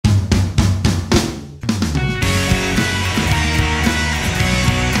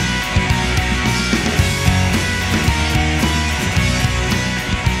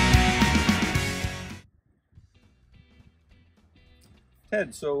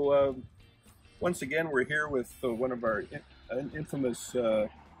Ted, so once again we're here with one of our infamous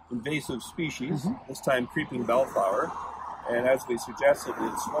invasive species, this time Creeping Bellflower. And as we suggested,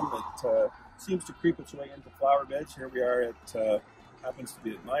 it's one that seems to creep its way into flower beds. Here we are at, happens to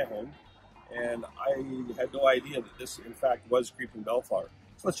be at my home, and I had no idea that this in fact was Creeping Bellflower.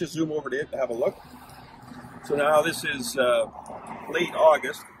 So let's just zoom over to it and have a look. So now this is late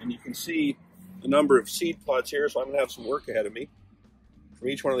August, and you can see the number of seed pods here, so I'm going to have some work ahead of me. From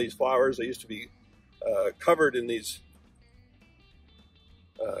each one of these flowers, they used to be covered in these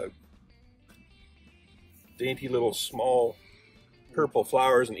dainty little small purple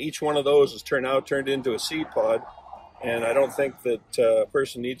flowers, and each one of those is turned into a seed pod. And I don't think that a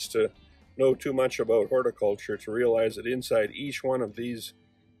person needs to know too much about horticulture to realize that inside each one of these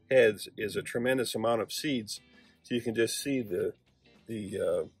heads is a tremendous amount of seeds. So you can just see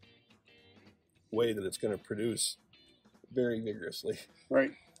the way that it's going to produce very vigorously.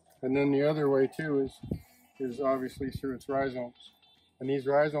 Right. And then the other way too is obviously through its rhizomes. And these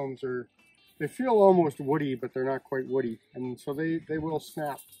rhizomes they feel almost woody, but they're not quite woody. And so they will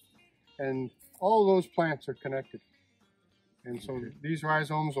snap. And all those plants are connected. And so these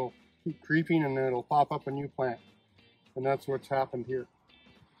rhizomes will keep creeping, and then it'll pop up a new plant. And that's what's happened here.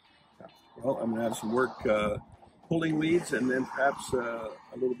 Well, I'm going to have some work pulling weeds, and then perhaps a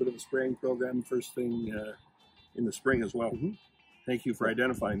little bit of a spraying program first thing in the spring as well. Thank you for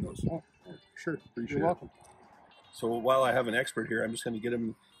identifying those. Oh, sure. Appreciate You're welcome. So while I have an expert here, I'm just going to get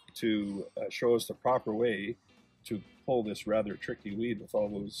him to show us the proper way to pull this rather tricky weed with all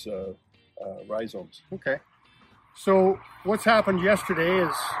those rhizomes. Okay. So what's happened yesterday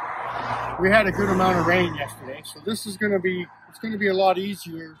is we had a good amount of rain yesterday. So this is going to be, it's going to be a lot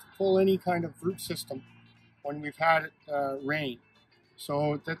easier to pull any kind of root system when we've had rain.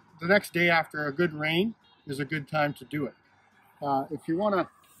 So the next day after a good rain is a good time to do it. If you want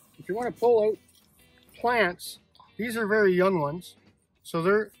to pull out plants, these are very young ones, so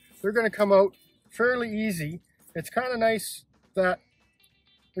they're going to come out fairly easy. It's kind of nice that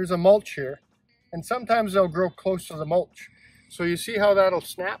there's a mulch here, and sometimes they'll grow close to the mulch. So you see how that'll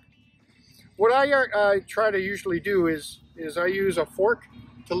snap? What I try to usually do is I use a fork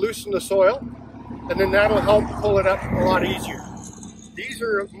to loosen the soil, and then that'll help pull it up a lot easier. These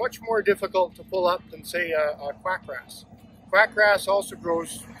are much more difficult to pull up than, say, a quackgrass. Quackgrass also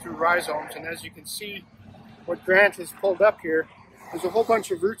grows through rhizomes, and as you can see, what Grant has pulled up here, there's a whole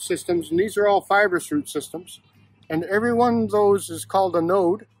bunch of root systems, and these are all fibrous root systems. And every one of those is called a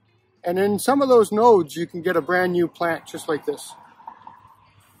node. And in some of those nodes, you can get a brand new plant just like this.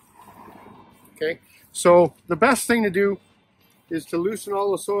 Okay, so the best thing to do is to loosen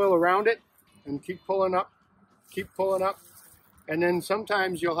all the soil around it and keep pulling up, and then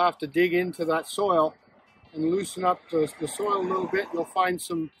sometimes you'll have to dig into that soil and loosen up the soil a little bit. You'll find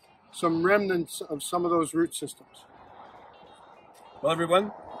some remnants of some of those root systems. Well,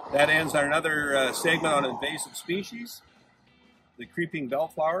 everyone, that ends another segment on invasive species, the Creeping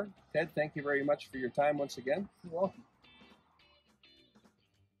Bellflower. Ted, thank you very much for your time once again. You're welcome.